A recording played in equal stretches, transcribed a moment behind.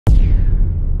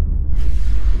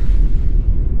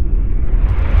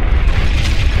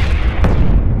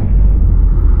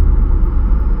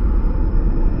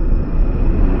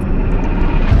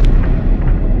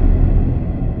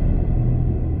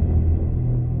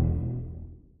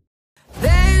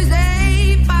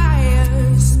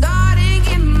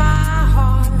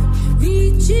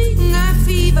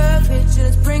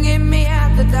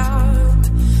dark.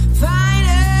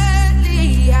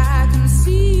 Finally, I can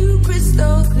see you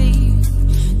crystal clear.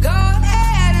 Go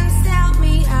ahead and sell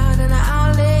me out and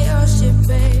I'll lay your ship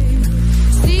bare.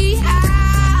 See,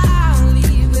 I'll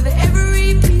leave with every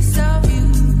piece of you.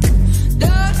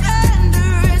 Don't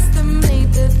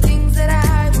underestimate the things that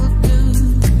I will do.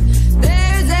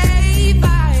 There's a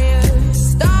fire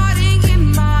starting in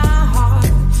my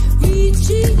heart,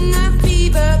 reaching a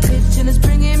fever pitch and it's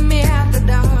bringing me out the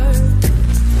dark.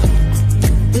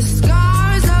 The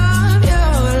scars of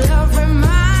your love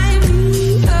remind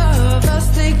me of us.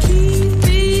 They keep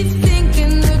me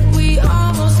thinking that we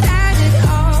almost had it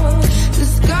all. The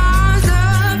scars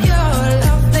of your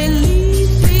love, they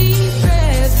leave me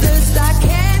breathless. I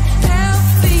can't help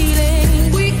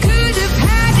feeling we could have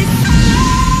had it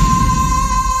all.